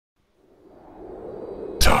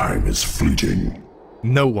Time is fleeting.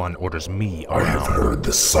 No one orders me around. I have heard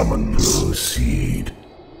the summons. Proceed.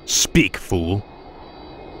 Speak, fool.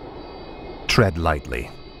 Tread lightly.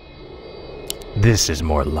 This is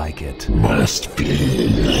more like it. Must be.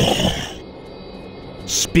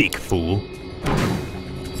 Speak, fool.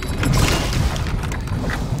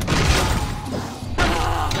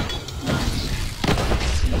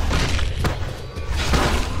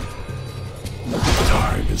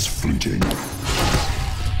 Time is fleeting.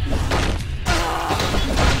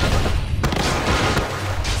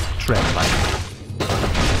 Tread lightly.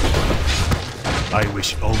 I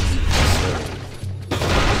wish only to serve.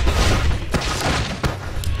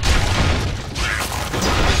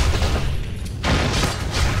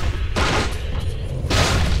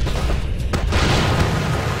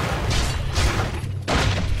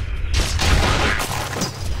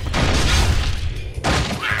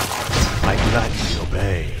 I gladly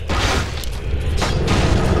obey.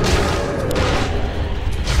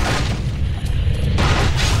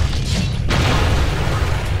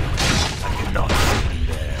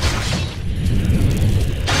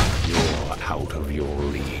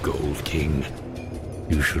 King.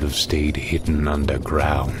 You should have stayed hidden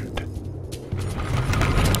underground.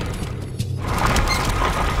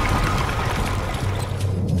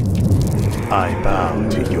 I bow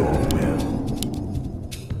to your will.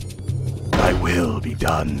 Thy will be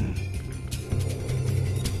done.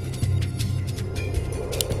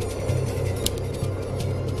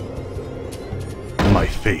 My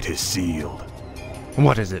fate is sealed.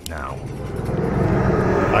 What is it now?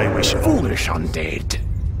 I wish Foolish undead.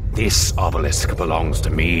 This obelisk belongs to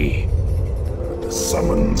me. The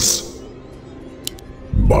summons.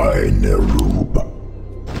 By Nerub.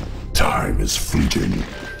 Time is fleeting.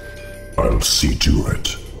 I'll see to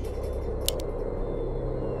it.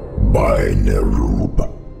 By Nerub.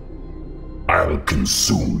 I'll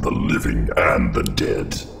consume the living and the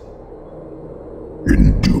dead.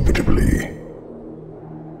 Indubitably.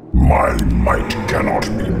 My might cannot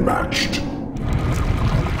be matched.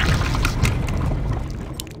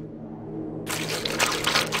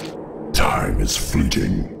 Time is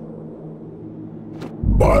fleeting.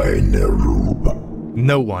 By Nerub.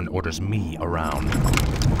 No one orders me around.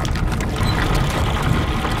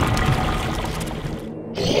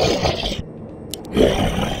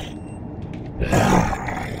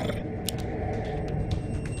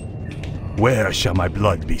 Where shall my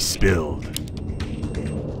blood be spilled?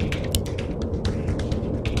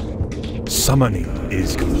 Summoning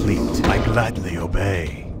is complete. I gladly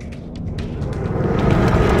obey.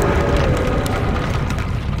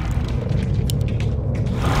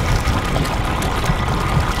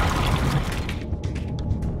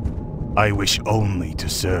 I wish only to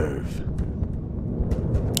serve.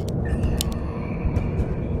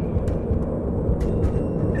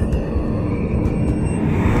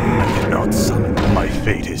 I cannot summon. My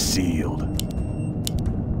fate is sealed.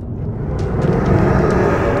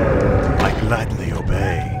 I gladly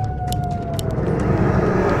obey.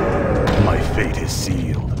 My fate is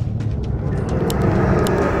sealed.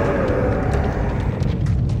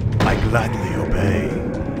 I gladly obey.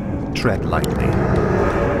 Tread lightly.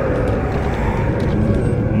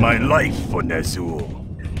 My life for Ner'zhul.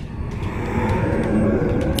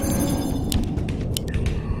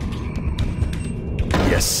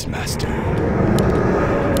 Yes, Master.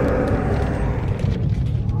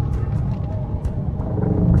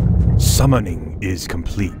 Summoning is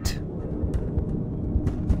complete.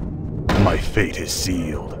 My fate is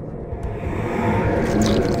sealed.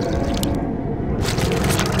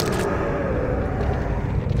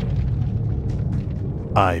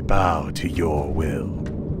 I bow to your will.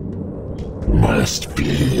 Must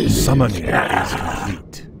be. Summoning is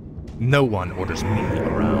complete. No one orders me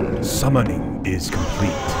around. Summoning is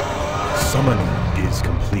complete. Summoning is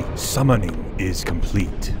complete. Summoning is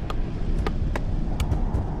complete.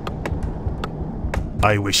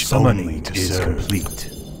 I wish summoning is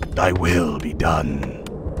complete. Thy will be done.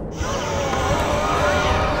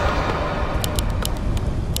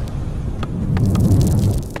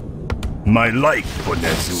 My life for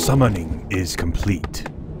Ner'zhul. Summoning is complete.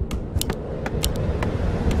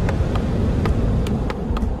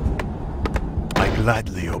 I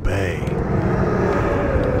gladly obey.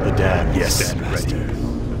 The dam yes, ready.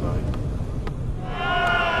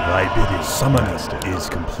 Thy bidding summoning is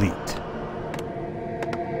complete.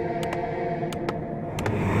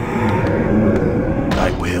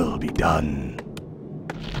 Thy will be done.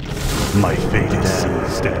 My fate is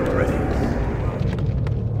seized and ready.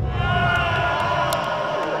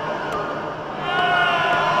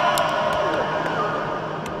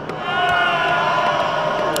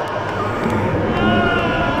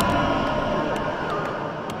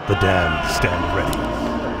 The damned stand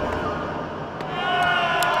ready.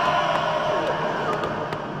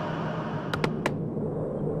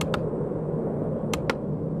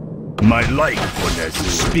 My life for Nezu.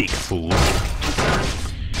 Speak, fool.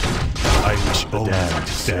 I wish the damned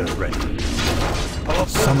stand ready. Our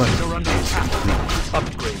Summoning forces are under is attack. complete.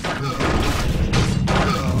 Upgrade.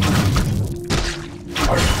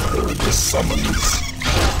 I've heard the summons.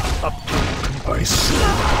 I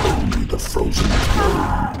serve only the frozen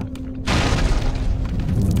throne.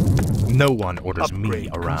 No one orders me Upgrade.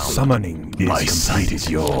 around. Summoning is My complete. sight is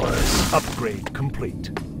yours. Upgrade complete.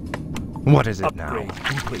 What is it Upgrade now?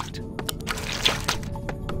 complete.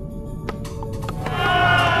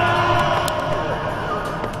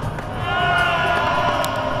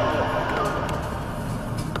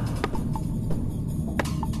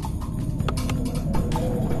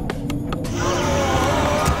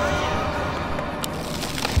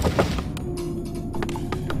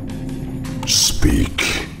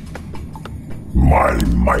 Speak. My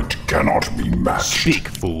might cannot be matched. Speak,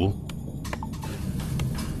 fool.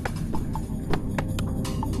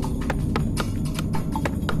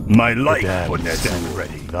 My The life for damned stand Nezu.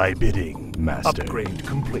 ready. Thy bidding, master. Upgrade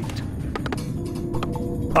complete.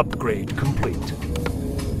 Upgrade complete.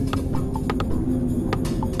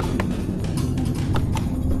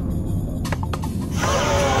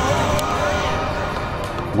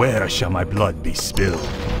 Where shall my blood be spilled?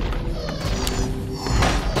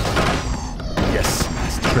 Yes,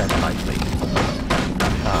 master. Tread lightly.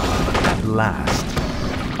 Ah, at last.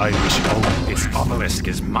 I wish only This obelisk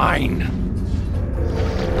is mine.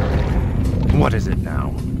 What is it now?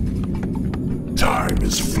 Time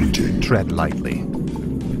is fleeting. Tread lightly.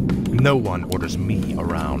 No one orders me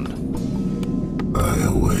around. I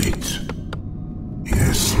await.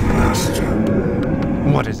 Yes, master.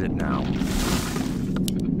 What is it now?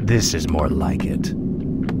 This is more like it.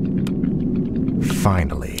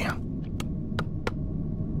 Finally.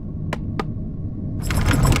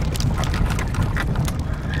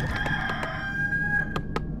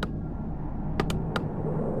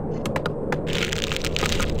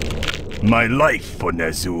 My life for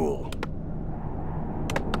Nezul.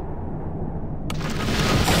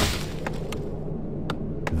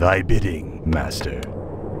 Thy bidding, master.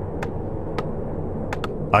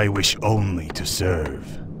 I wish only to serve.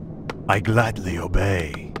 I gladly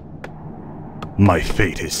obey. My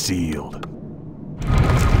fate is sealed.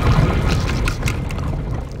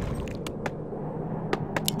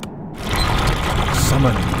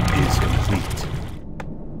 Summoning is complete.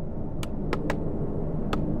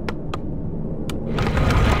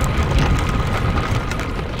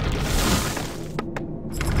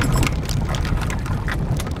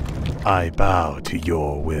 I bow to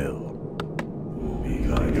your will.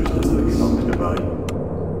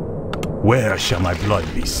 Where shall my blood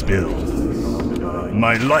be spilled?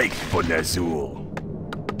 My life for Nezul.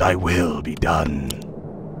 Thy will be done.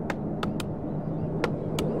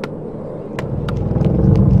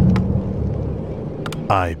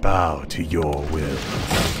 I bow to your will.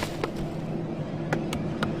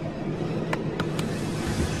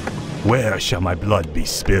 Where shall my blood be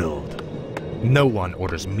spilled? No one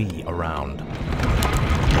orders me around.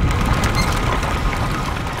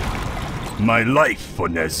 My life for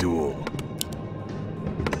Nezul.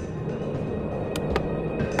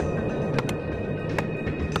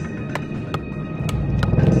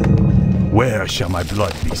 Where shall my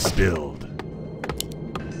blood be spilled?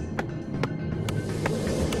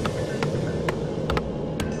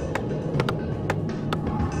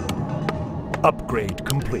 Upgrade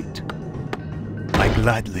complete. I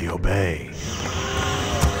gladly obey.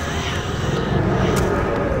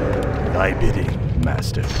 Thy bidding,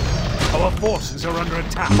 master. Our forces are under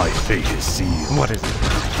attack. My fate is sealed. What is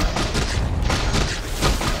it?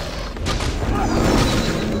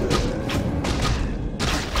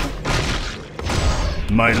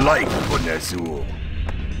 My life for Nezul.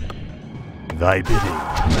 Thy bidding,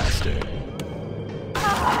 master.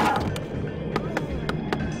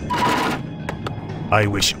 I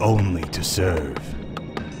wish only to serve.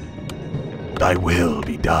 Thy will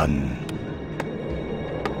be done.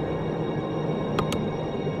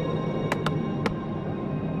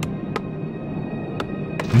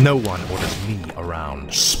 No one orders me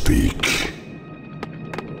around. Speak.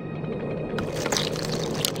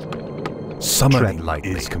 Summoning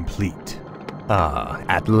is complete. Ah,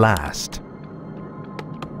 at last.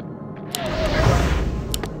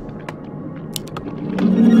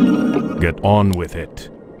 Get on with it.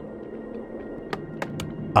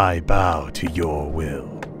 I bow to your will.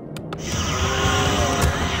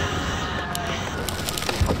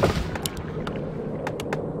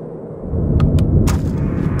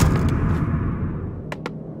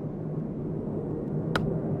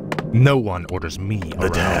 No one orders me The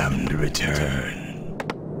around. damned return.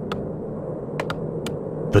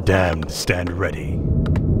 The damned stand ready.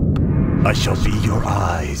 I shall be your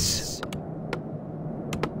eyes.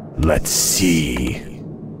 Let's see.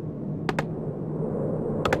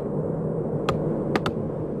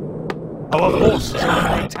 Our forces are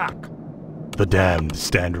under attack. The damned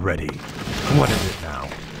stand ready. What is it now?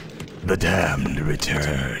 The damned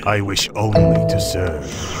return. I wish only to serve.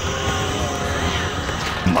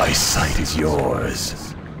 My sight is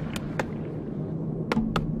yours.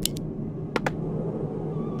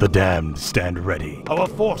 The damned stand ready. Our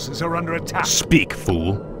forces are under attack. Speak,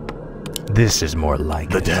 fool. This is more like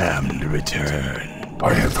The it. damned return.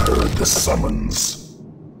 I have heard the summons.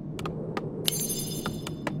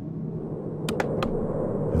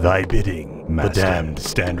 Thy bidding, Master. The damned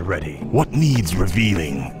stand ready. What needs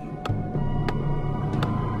revealing?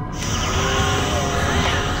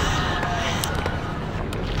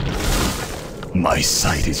 My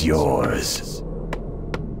sight is yours.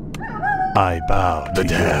 I bow to the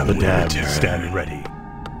damned. The damned stand ready.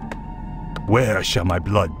 Where shall my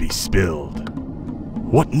blood be spilled?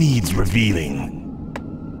 What needs revealing?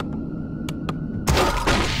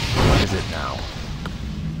 What is it now?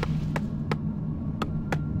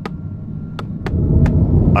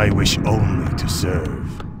 I wish only to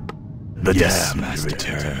serve. The Yes, damned Master.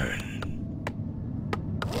 return.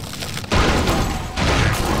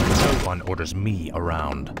 No one orders me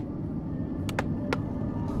around.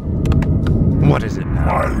 What is it now?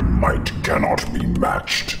 My might cannot be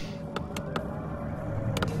matched.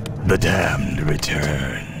 The damned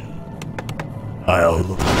return. I'll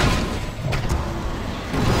go on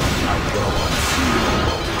field.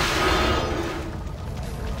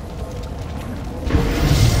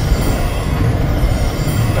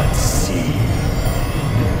 Let's see.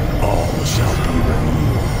 All shall be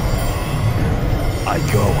revealed. I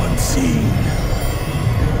go unseen.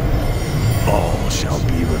 All shall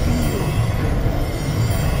be revealed.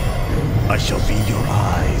 I shall be your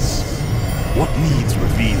eyes. What needs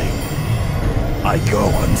revealing? I go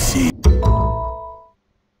unseen.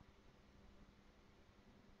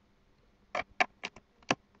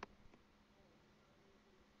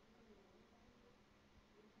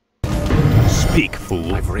 Speak,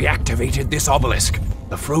 fool. I've reactivated this obelisk.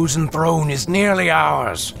 The frozen throne is nearly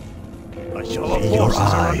ours. I shall Our be your forces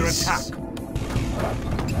are under eyes. attack.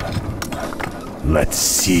 Let's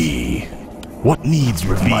see. What needs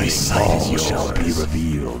revealing? My sight All is yours. Shall be yours.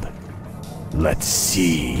 revealed. Let's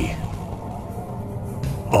see.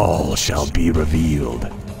 All shall be revealed.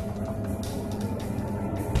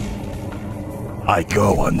 I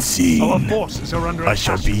go unseen. Our forces are under I attack.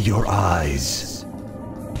 shall be your eyes.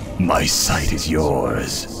 My sight is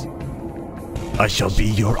yours. I shall be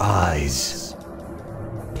your eyes.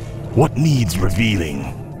 What needs revealing?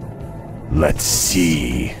 Let's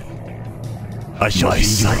see. I shall My be your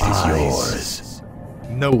sight is eyes. yours.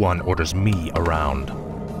 No one orders me around.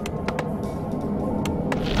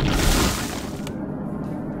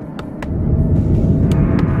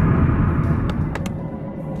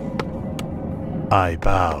 I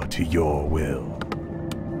bow to your will.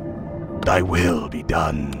 Thy will be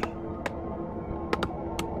done.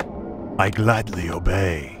 I gladly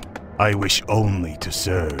obey. I wish only to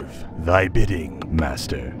serve. Thy bidding,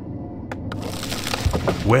 Master.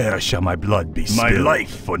 Where shall my blood be spilled? My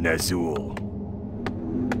life for Ner'zhul.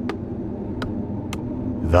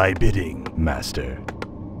 Thy bidding, Master.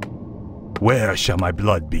 Where shall my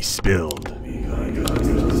blood be spilled?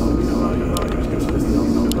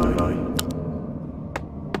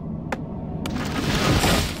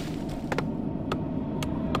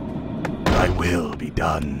 Thy will be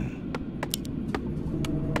done.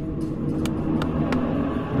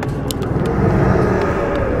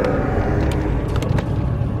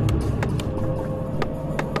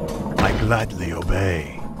 I gladly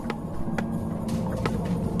obey.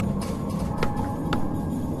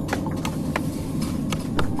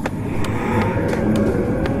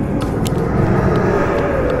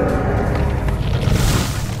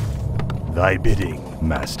 Thy bidding,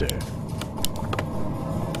 Master.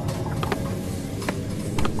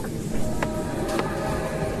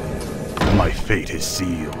 My fate is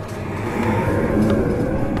sealed.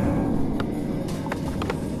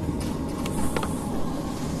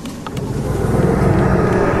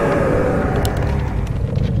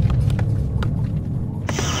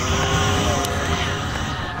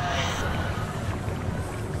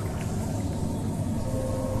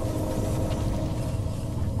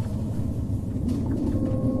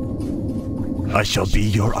 I shall be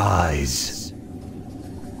your eyes.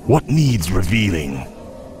 What needs revealing?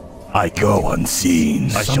 I go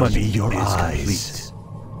unseen. I shall be your eyes.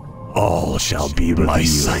 All shall be revealed. My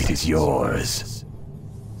sight is yours.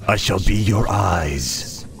 I shall be your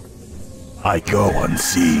eyes. I go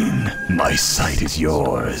unseen. My sight is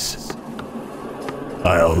yours.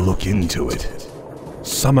 I'll look into it.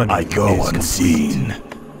 Summoning I go is unseen.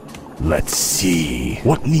 complete. Let's see.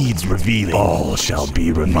 What needs revealing? All shall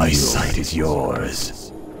be revealed. My sight is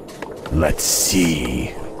yours. Let's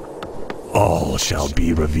see. All shall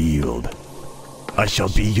be revealed. I shall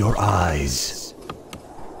be your eyes.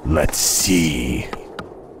 Let's see.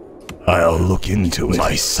 I'll look into it.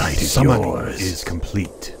 My sight is Summoning yours. is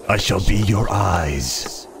complete. I shall be your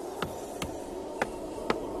eyes.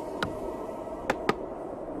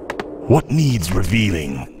 What needs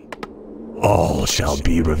revealing? All shall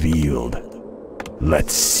be revealed.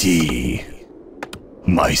 Let's see.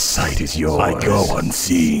 My sight is yours. I go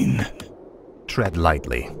unseen. Tread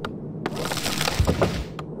lightly.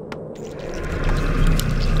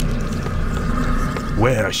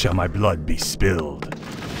 Where shall my blood be spilled?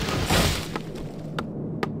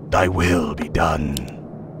 Thy will be done.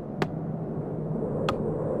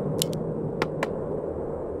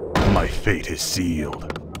 My fate is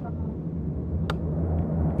sealed.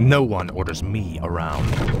 No one orders me around.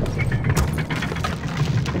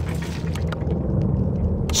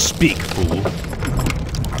 Speak, fool.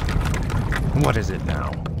 What is it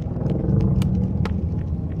now?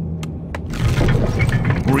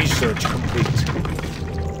 Research complete.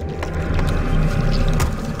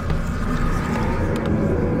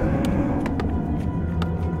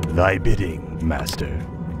 Thy bidding, Master.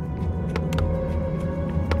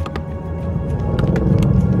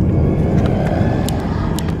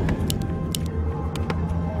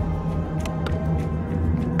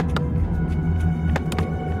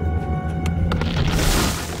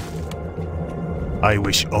 I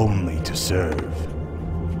wish only to serve.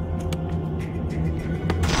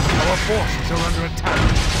 Our forces are under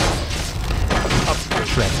attack.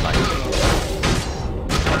 Tread lightly.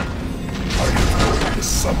 The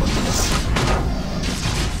summons.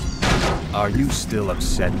 Are you still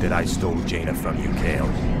upset that I stole Jaina from you, Kale?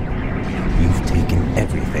 You've taken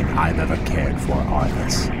everything I've ever cared for,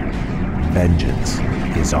 Arthas. Vengeance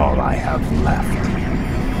is all I have left.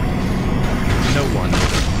 No one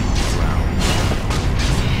orders me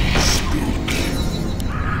around.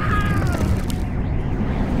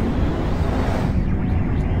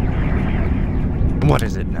 What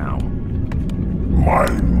is it now? My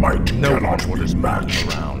might No one cannot be orders me matched.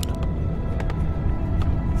 around.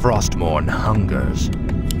 Frostmourne hungers.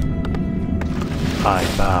 I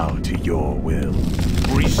bow to your will.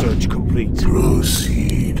 Research complete.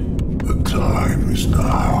 Proceed. The time is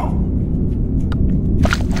now.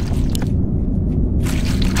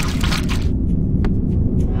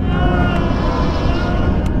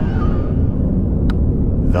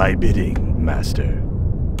 Thy bidding, Master.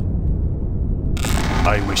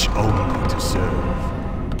 I wish only to serve.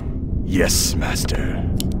 Yes, Master.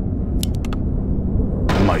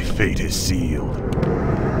 My fate is sealed.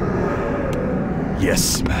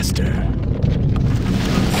 Yes, Master.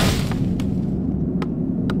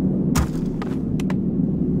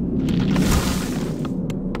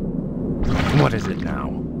 What is it now?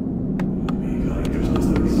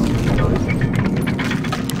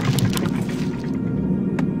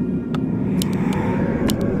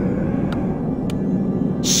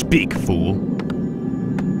 Speak, fool.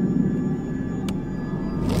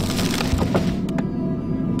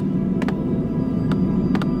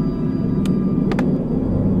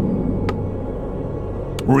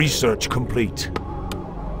 Research complete.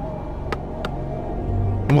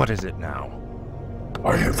 What is it now?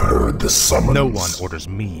 I have heard the summons. No one orders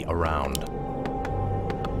me around.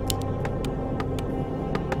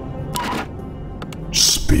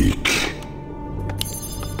 Speak.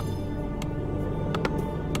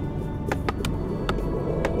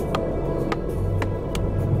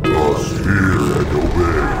 Just hear and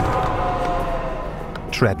obey.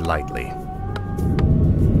 Tread lightly.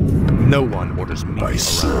 No one orders me I around.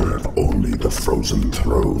 serve only the frozen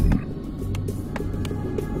throne.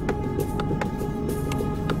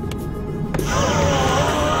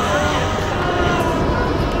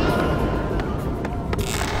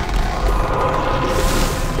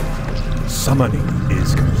 Summoning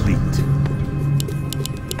is complete.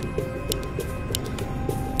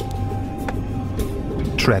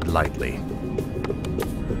 Tread lightly.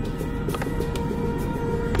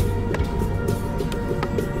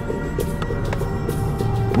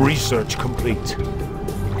 Research complete.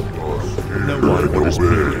 No one orders me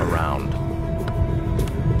around.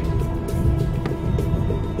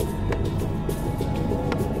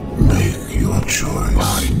 Make your choice.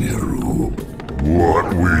 By Neru.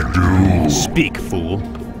 What we do. Speak, fool.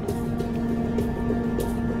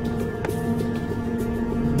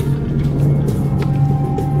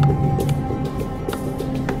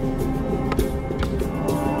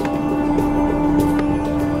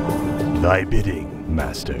 Thy bidding,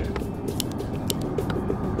 master.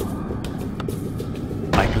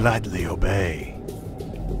 I gladly obey.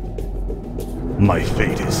 My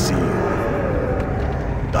fate is sealed.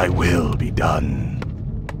 Thy will be done.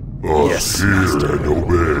 Yes, Hear master. and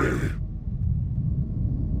obey.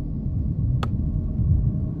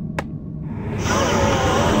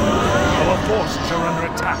 Our forces are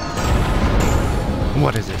under attack.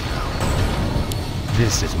 What is it now?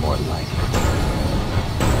 This is more like it.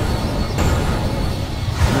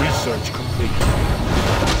 Research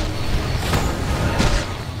complete.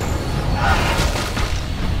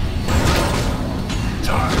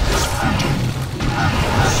 Time is fleeting.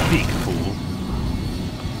 Speak, fool.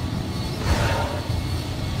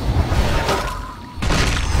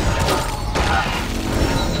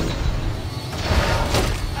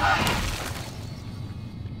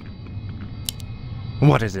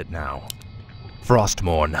 What is it now?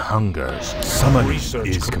 Frostmourne hungers. Summoning Research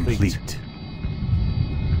is complete. complete.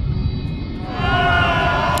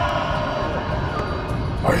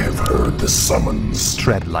 I have heard the summons.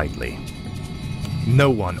 Tread lightly. No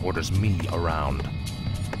one orders me around.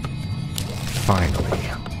 Finally.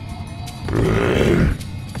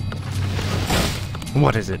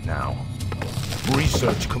 What is it now?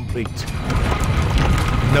 Research complete.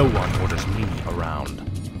 No one orders me around.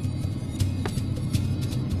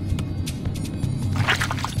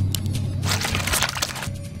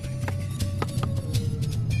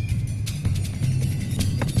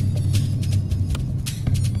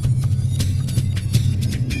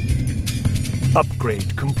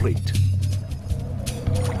 Upgrade complete.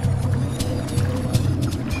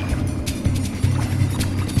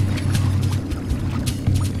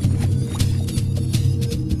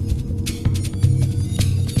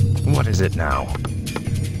 What is it now?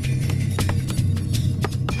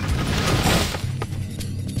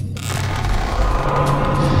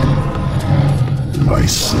 I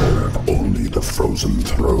serve only the frozen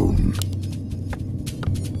throne.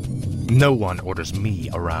 No one orders me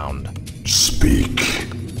around. Speak.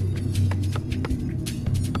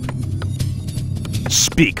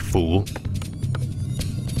 Speak, fool.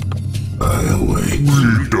 I'll wait.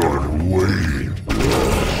 We're done waiting.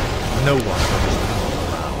 No one orders me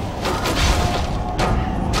around.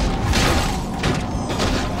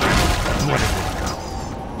 What is it now?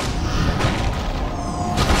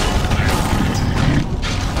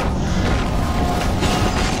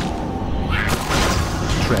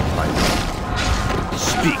 Tread lightly.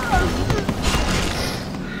 Speak, fool.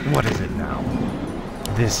 What is it now?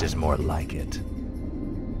 This is more like it.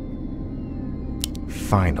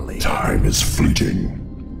 Finally. Time is fleeting.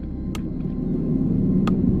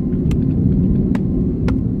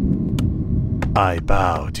 I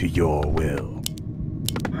bow to your will.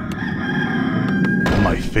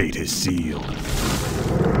 My fate is sealed.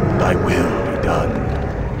 Thy will be done.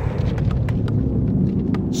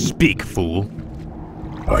 Speak, fool.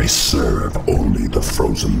 I serve only the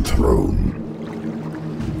frozen throne.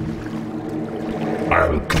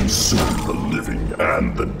 I'll consume the living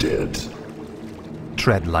and the dead.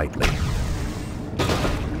 Tread lightly.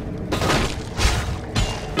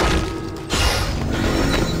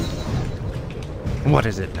 What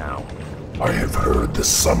is it now? I have heard the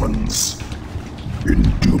summons.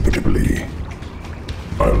 Indubitably.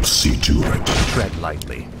 I'll see to it. Tread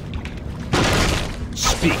lightly.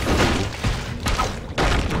 Speak, fool.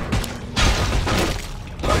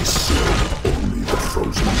 I serve only the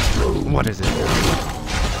frozen throne. What is it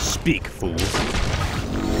now? Speak, fool.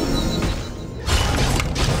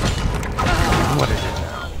 What is it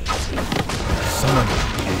now? Summoning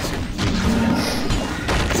is complete.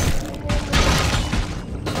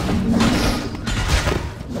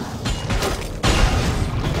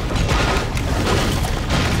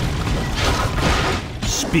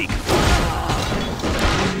 Speak.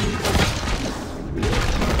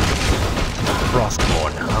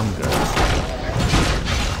 Frostmourne hungers.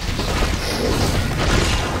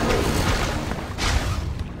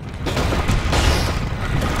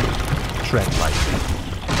 Tread lightly.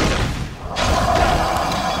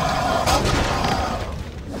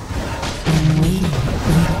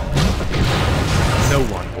 No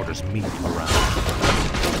one orders me around.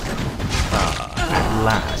 Ah, at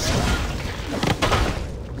last.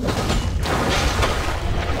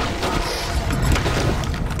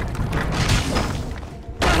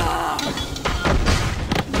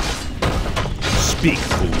 Speak,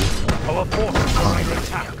 fool. Our forces are under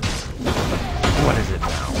attack. What is it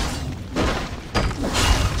now?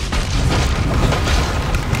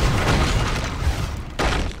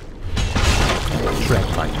 Tread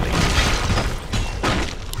lightly.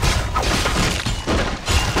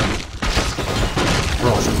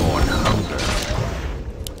 Frostmourne hungers.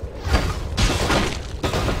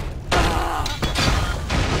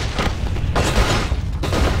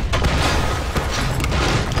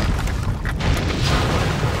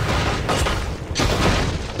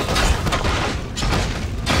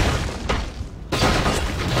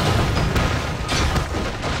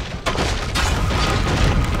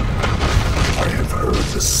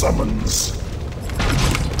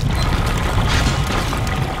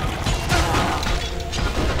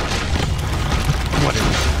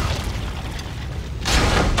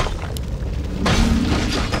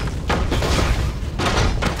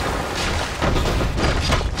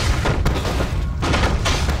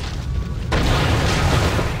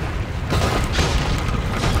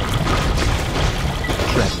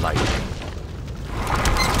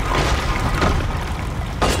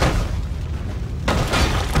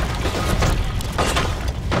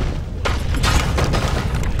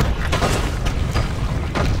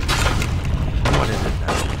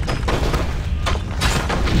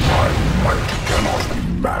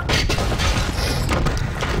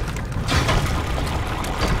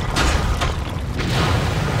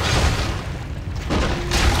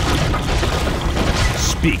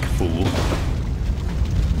 Speak, fool.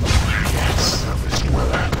 Selfish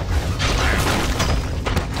dweller.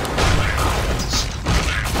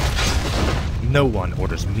 No one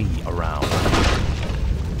orders me around.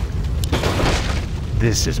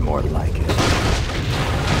 This is more like it.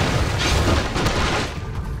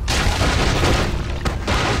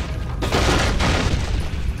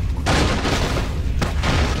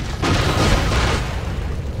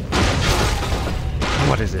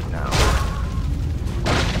 What is it now?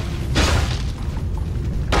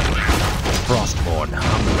 Frostborn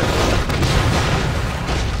hunger.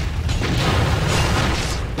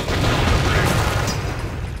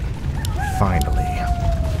 Finally.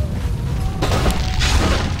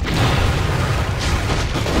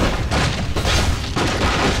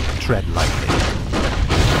 Tread lightly.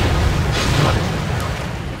 What is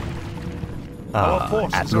it? Our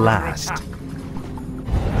forces At are under last. attack.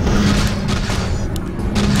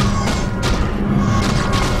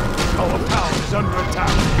 Our town is under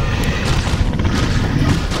attack.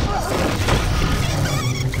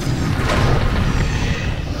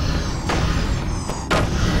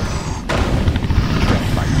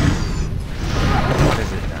 What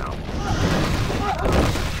is it now?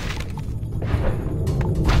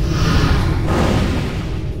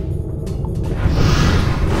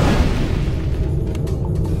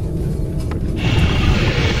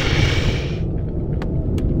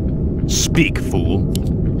 Speak, fool.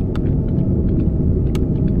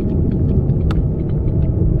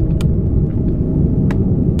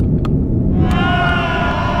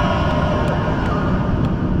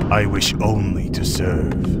 I wish only to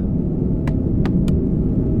serve.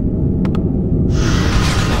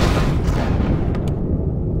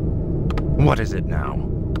 What is it now?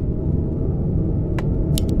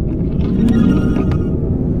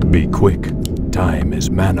 Be quick. Time is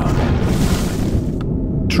mana.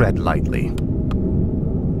 Tread lightly.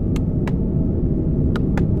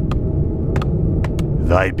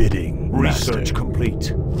 Thy bidding, Research Master.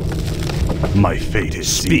 complete. My fate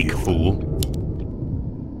is Speak, sealed. fool.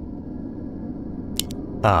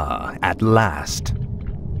 At last.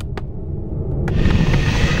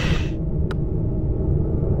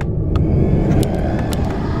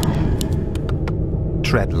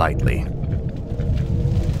 Tread lightly.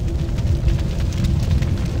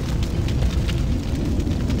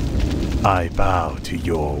 I bow to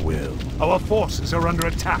your will. Our forces are under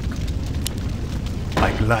attack.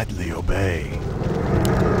 I gladly obey.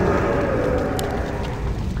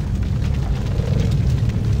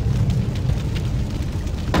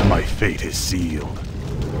 My fate is sealed.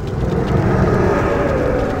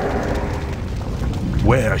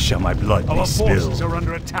 Where shall my blood Our be forces spilled? are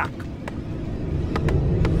under attack.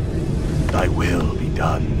 Thy will be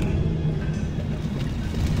done.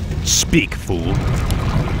 Speak, fool.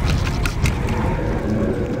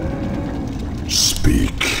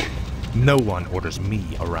 Speak. No one orders me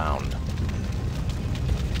around.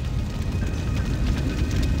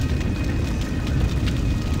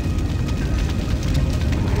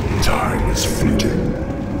 Time is fleeting.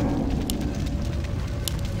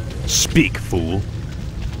 Speak, fool.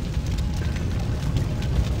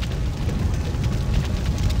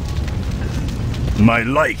 My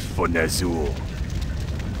life for Ner'zhul.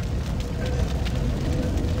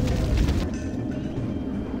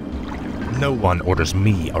 No one orders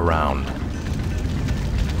me around.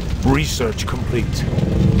 Research complete.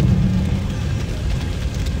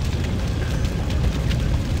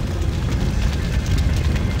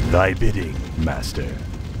 Thy bidding, Master.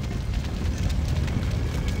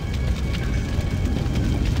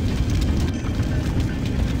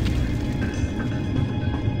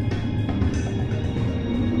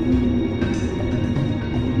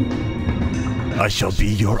 I shall be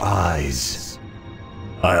your eyes.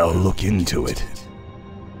 I'll look into it.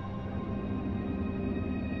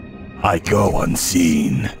 I go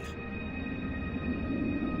unseen.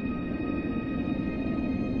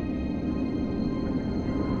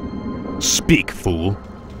 Speak, fool.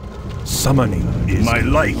 Summoning is my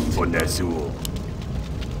life for Ner'zhul.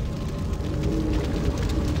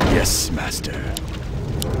 Yes, Master.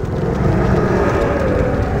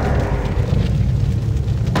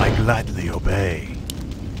 I gladly obey.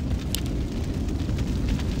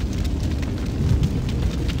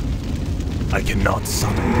 I cannot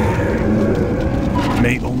summon there.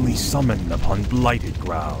 May only summon upon blighted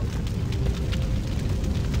ground.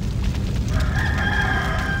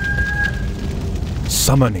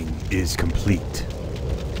 Summoning is complete.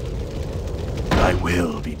 Thy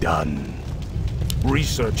will be done.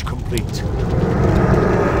 Research complete.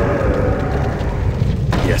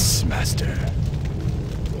 Yes, Master.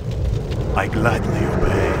 I gladly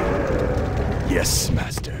obey. Yes,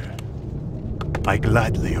 Master. I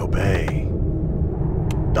gladly obey.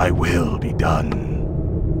 Thy will be done.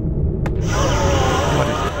 What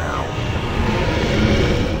is it now?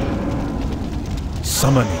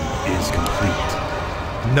 Summoning is complete.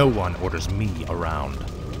 No one orders me around.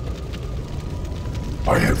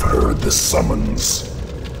 I have heard the summons.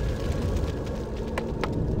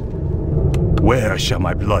 Where shall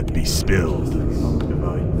my blood be spilled?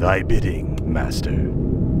 Thy bidding, Master.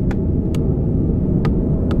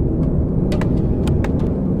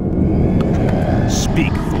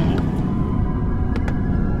 Speak, fool.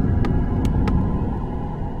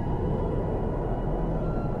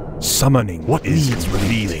 Summoning What is needs complete.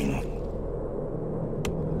 revealing?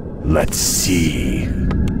 Let's see.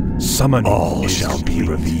 Summoning All is shall complete. be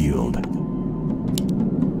revealed.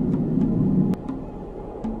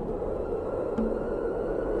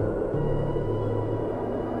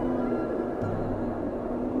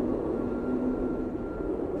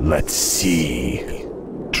 Let's see.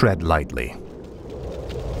 Tread lightly.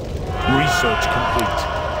 Research complete.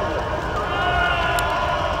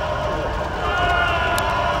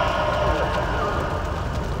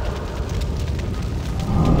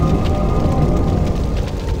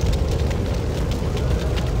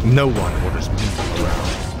 No one orders me around.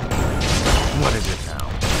 What is it now?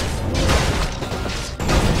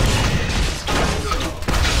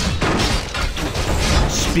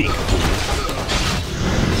 Speak, fool.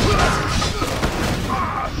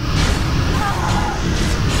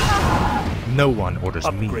 No one orders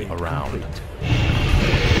me Upgrade around. complete.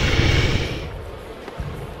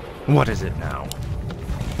 What is it now?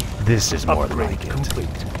 This is more Upgrade like it.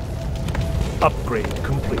 complete. Upgrade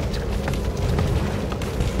complete.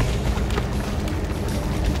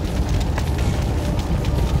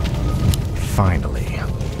 Finally.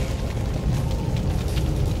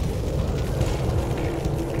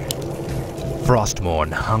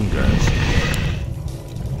 Frostmourne hungers.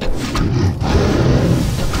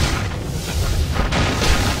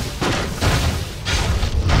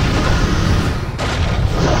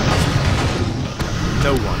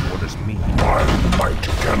 No one orders me. My might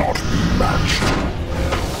cannot be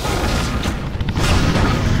matched.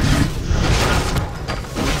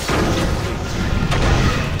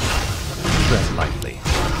 Tread lightly.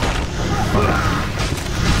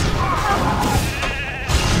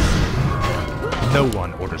 No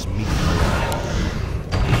one orders me around.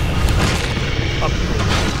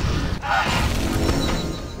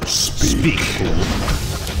 Speak,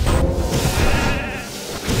 fool.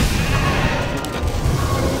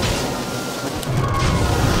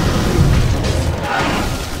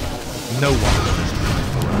 No one orders me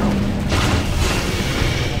around.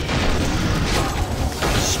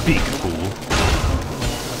 Speak, fool.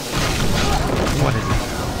 What is it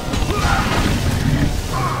now?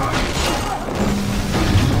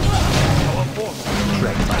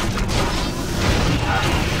 Tread lightly.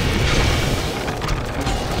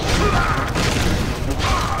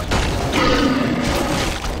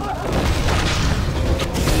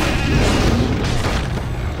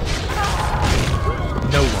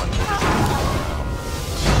 No one orders me around.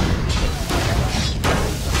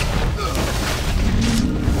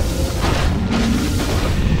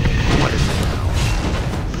 What is it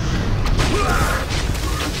now?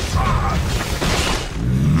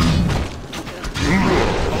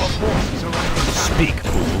 Speak,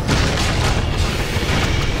 fool.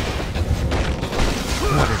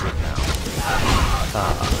 What is it now?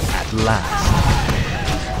 At last.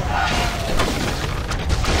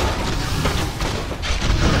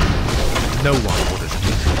 No one orders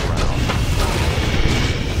me around.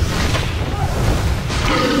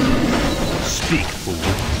 Speak, fool.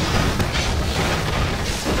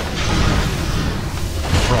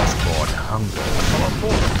 Frostmourne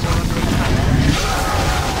hunger.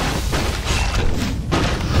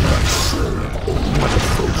 What is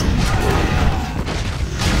frozen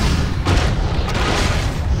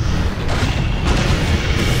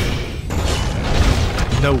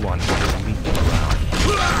No one orders me around.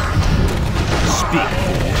 Speak,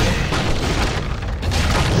 fool.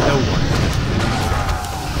 No one orders me around.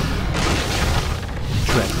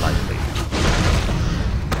 Tread lightly.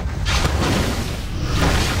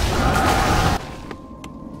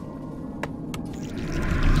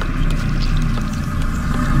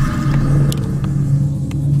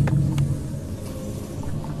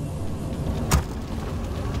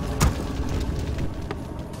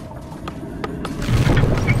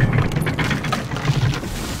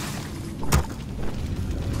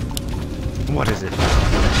 What is it now?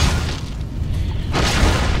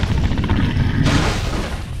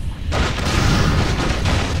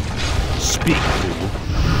 Speak, fool.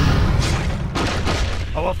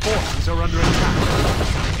 Our forces are under attack.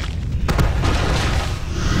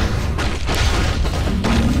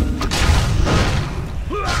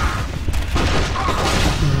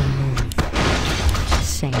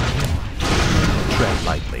 Same. Tread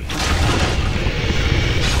lightly.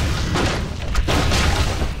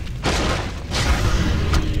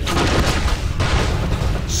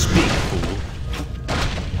 Speak, fool.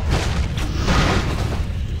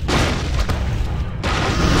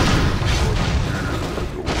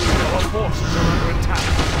 Our forces are under attack.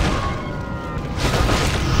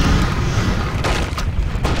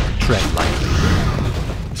 Tread lightly.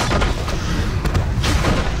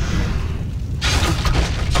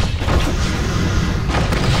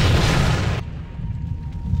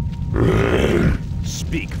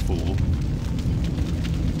 Speak, fool.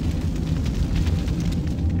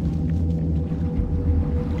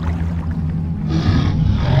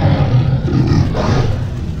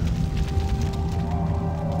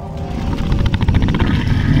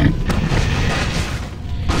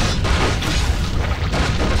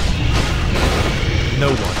 No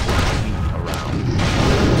one wants me around.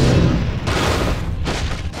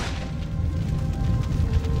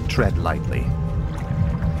 Tread lightly.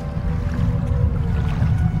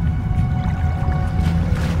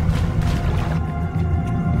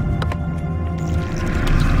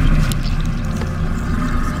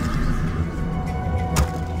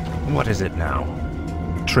 What is it now?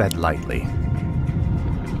 Tread lightly.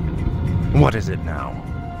 What is it now?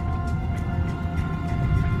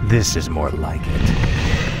 This is more like it.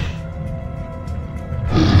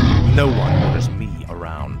 No one orders me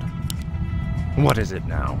around. What is it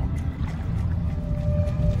now?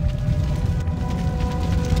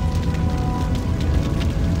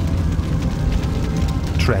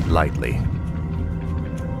 Tread lightly.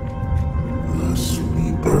 The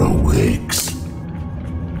sleeper awakes.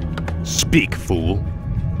 Speak, fool.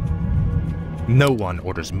 No one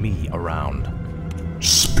orders me around.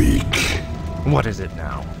 Speak. What is it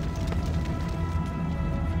now?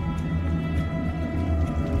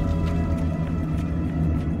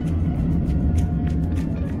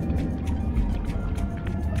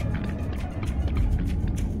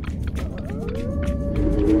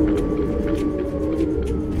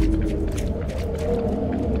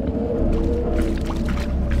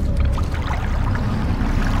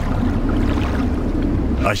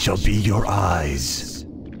 I shall be your eyes.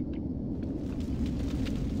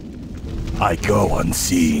 I go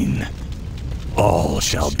unseen. All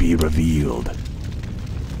shall be revealed.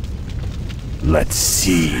 Let's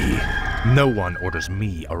see. No one orders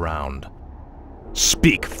me around.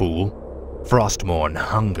 Speak, fool. Frostmourne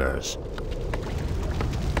hungers.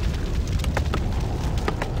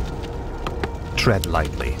 Tread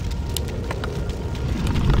lightly.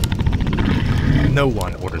 No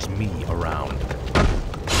one orders me around.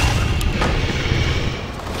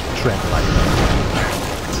 Tread lightly.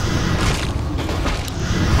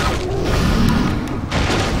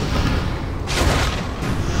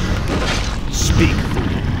 Speak, fool.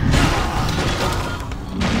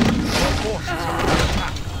 Our forces are under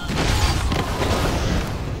attack.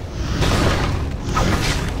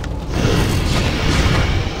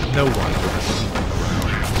 No one orders me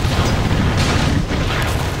around.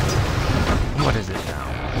 What is it now?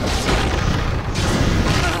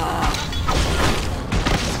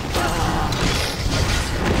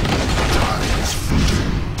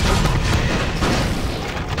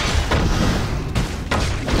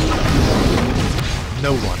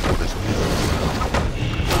 No one orders me around.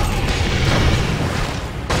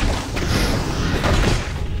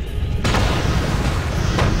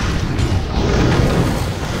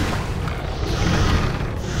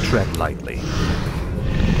 Tread lightly.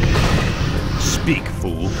 Speak,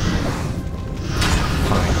 fool.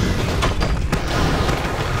 Fine.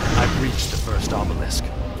 I've reached the first obelisk.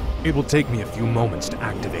 It will take me a few moments to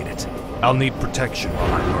activate it. I'll need protection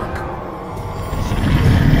while I work.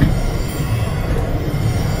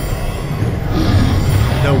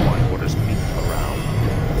 No one orders me around.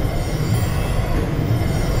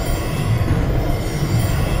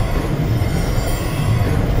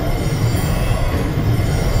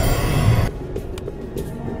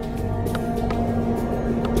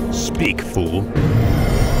 Speak, fool.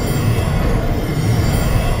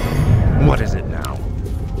 What is it now?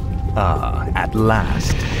 Ah, at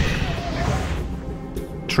last.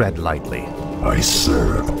 Tread lightly. I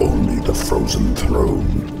serve only the frozen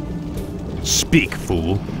throne. Speak,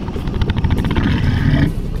 fool.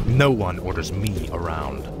 No one orders me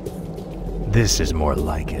around. This is more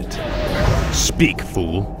like it. Speak,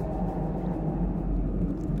 fool.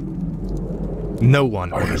 No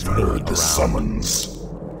one I orders have me heard the around. summons.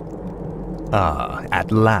 Ah,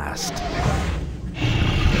 at last.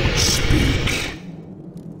 Speak.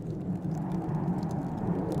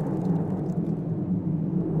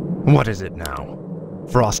 What is it now?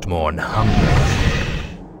 Frostmourne hungers.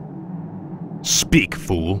 Speak,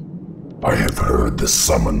 fool. I have heard the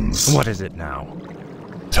summons. What is it now?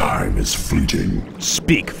 Time is fleeting.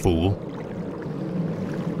 Speak, fool.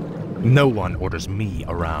 No one orders me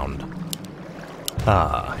around.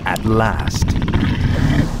 Ah, at last.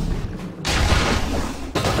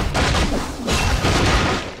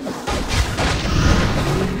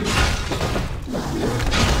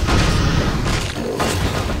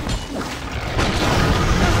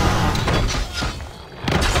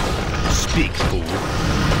 Speak, fool.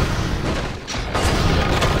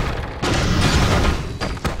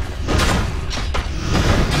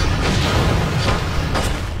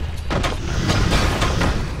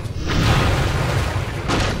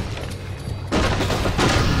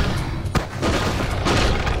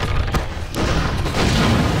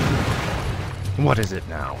 What is it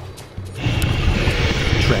now?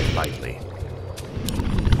 Tread lightly.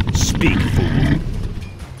 Speak, fool.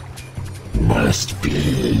 Must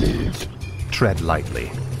be. Tread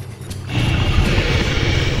lightly.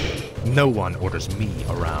 No one orders me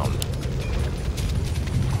around.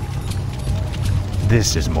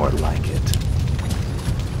 This is more like it.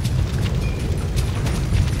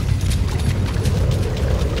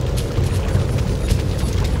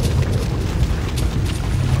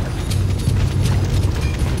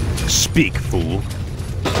 Speak, fool.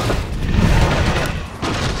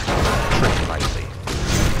 Tread lightly.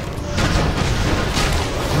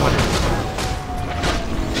 What is it?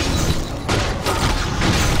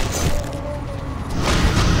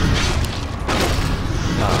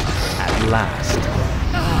 Ah, at last.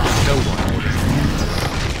 No one orders me.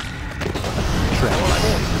 Tread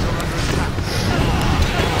lightly.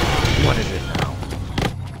 What is it now?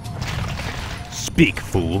 Speak,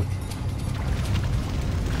 fool.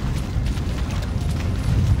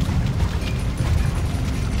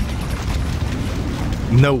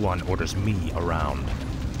 No one orders me around.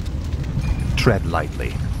 Tread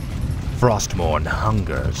lightly. Frostmourne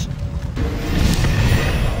hungers.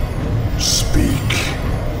 Speak.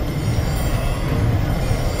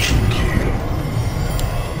 Kinky.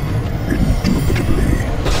 Indubitably.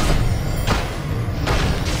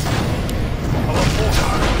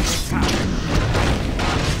 Time is fleeting.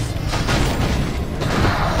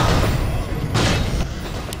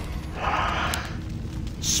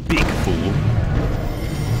 Speak, fool.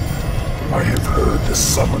 I have heard the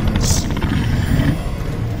summons.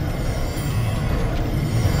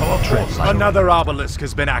 Tread lightly. Another obelisk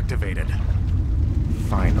has been activated.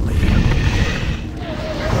 Finally.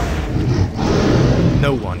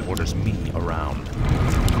 No one orders me around.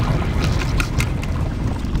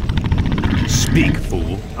 Speak,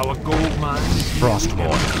 fool. Our gold mine.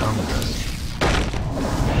 Frostmourne hungers.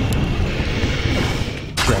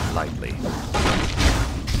 Tread lightly.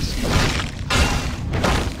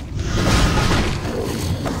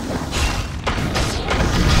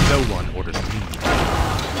 No one orders me.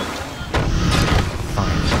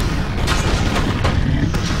 Finally.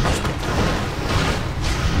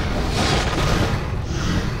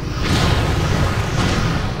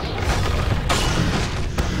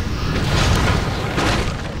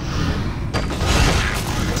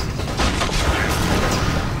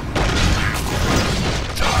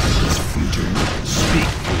 Time is fleeting.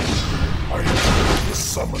 Speak, I have heard the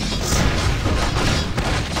summons.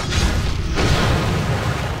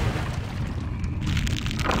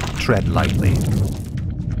 tread lightly.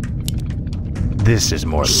 This is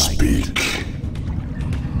more like it. Speak.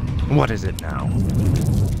 What is it now?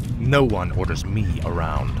 No one orders me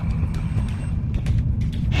around.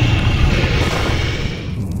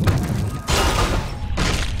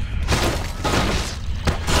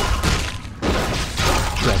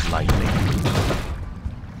 Tread lightly.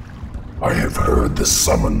 I have heard the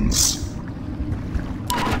summons.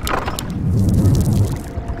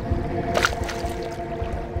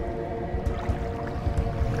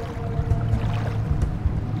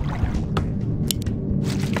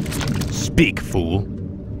 Speak, fool.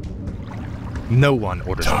 No one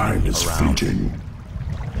orders Time me is around. fleeting.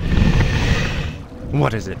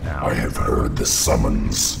 What is it now? I have heard the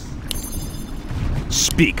summons.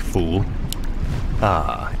 Speak, fool.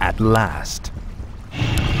 Ah, at last.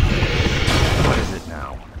 What is it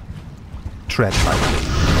now? Tread lightly.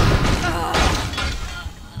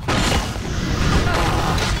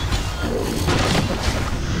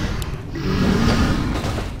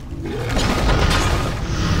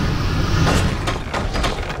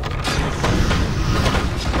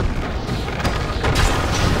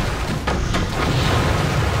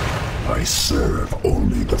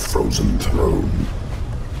 frozen throne.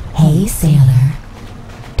 Hey, sailor.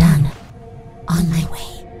 Done. On my way.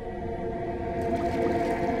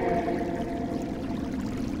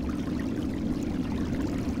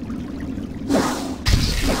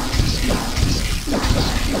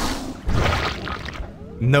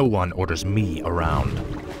 No one orders me around.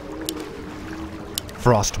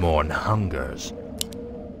 Frostmourne hungers.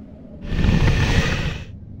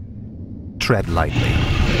 Tread lightly.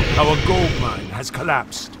 Our gold mine has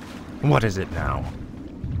collapsed. What is it now?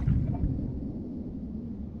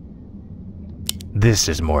 This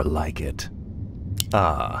is more like it.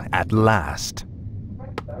 Ah, at last.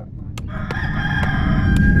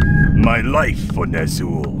 My life for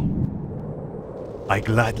Ner'zhul. I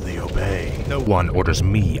gladly obey. No one orders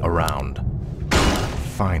me around.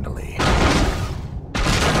 Finally.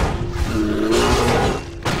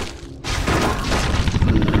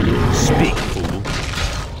 Speak, fool.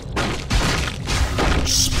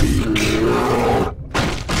 Speak.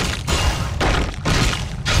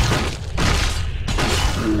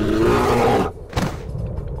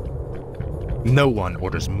 No one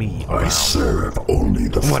orders me around. I serve only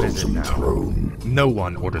the What is it frozen now? throne. No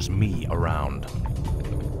one orders me around.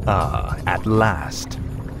 Ah, at last.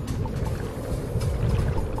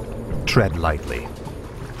 Tread lightly.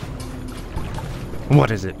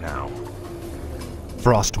 What is it now?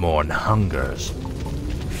 Frostmourne hungers.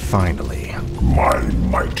 Finally. My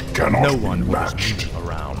might cannot No be one orders matched. me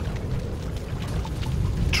around.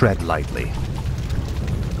 Tread lightly.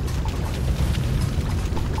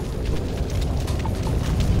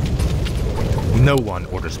 No one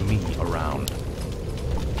orders me around.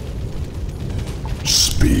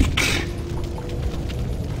 Speak.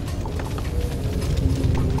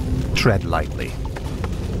 Tread lightly.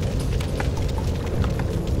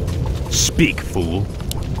 Speak, fool.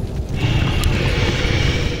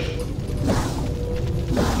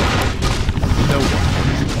 No one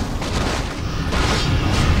orders me.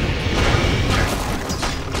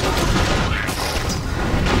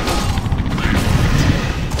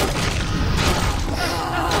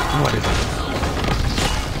 What is it?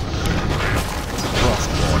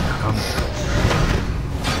 Frostmourne hungers.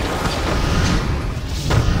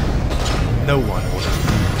 No one orders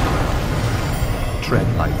me. Tread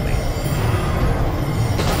lightly.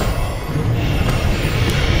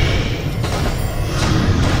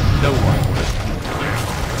 No one orders me.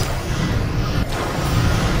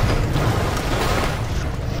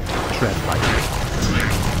 Tread lightly.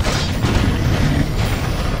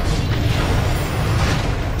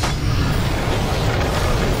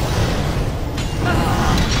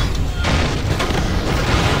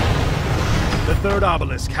 The third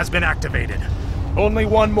obelisk has been activated. Only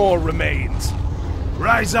one more remains.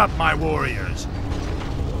 Rise up, my warriors.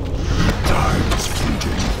 Time is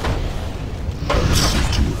fleeting. I'll see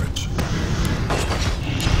to it.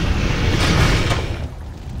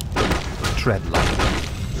 Tread lightly.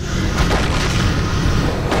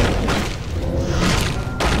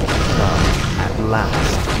 Ah, at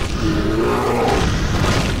last.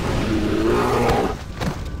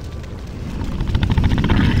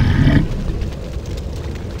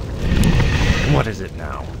 What is it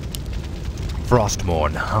now?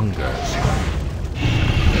 Frostmourne hungers.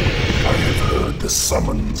 I have heard the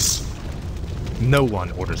summons. No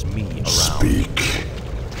one orders me around. Speak.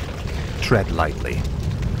 Tread lightly.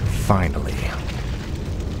 Finally.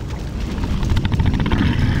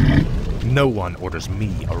 No one orders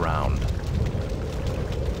me around.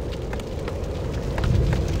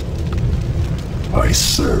 I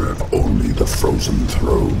serve only the frozen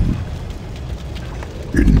throne.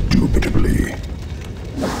 Indubitably.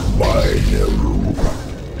 By Ner'zhul.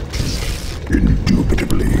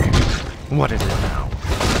 Indubitably. What is it now?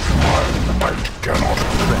 My might cannot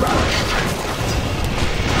be matched.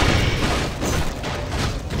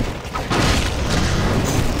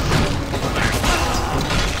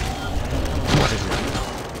 What is it?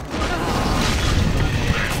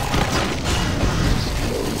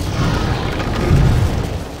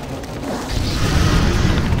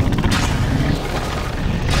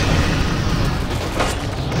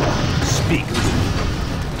 Speak.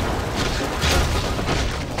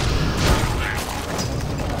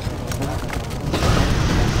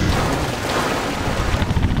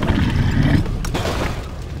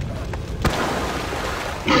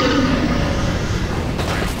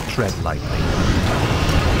 Tread lightly.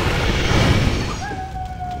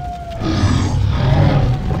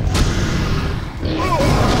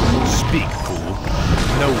 Speak, fool.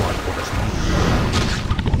 No one orders me.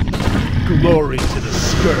 Glory to the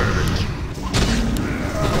Scourge.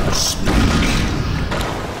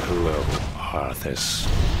 Hello, Arthas.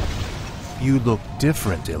 You look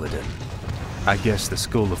different, Illidan. I guess the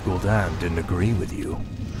Skull of Gul'dan didn't agree with you.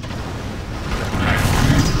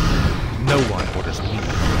 No one orders me.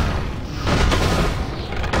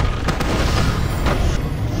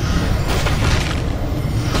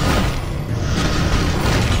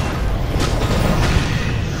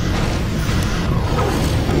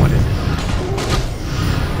 What is it?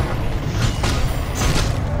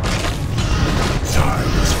 Time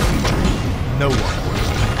is fleeting. No one orders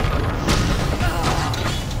me.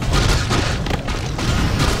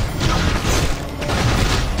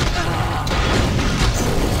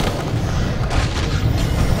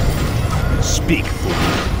 Speak, fool.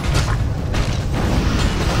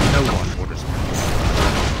 No one orders me.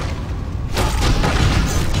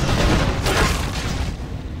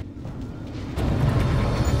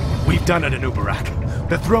 We've done it, Anubarak.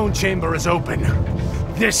 The throne chamber is open.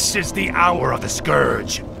 This is the hour of the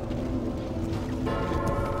Scourge.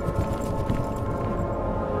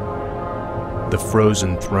 The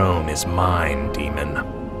frozen throne is mine, demon.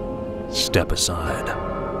 Step aside.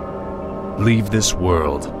 Leave this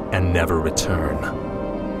world and never return.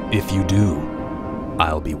 If you do,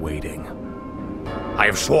 I'll be waiting. I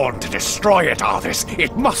have sworn to destroy it, Arthas.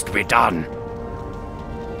 It must be done.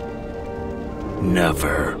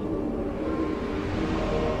 Never.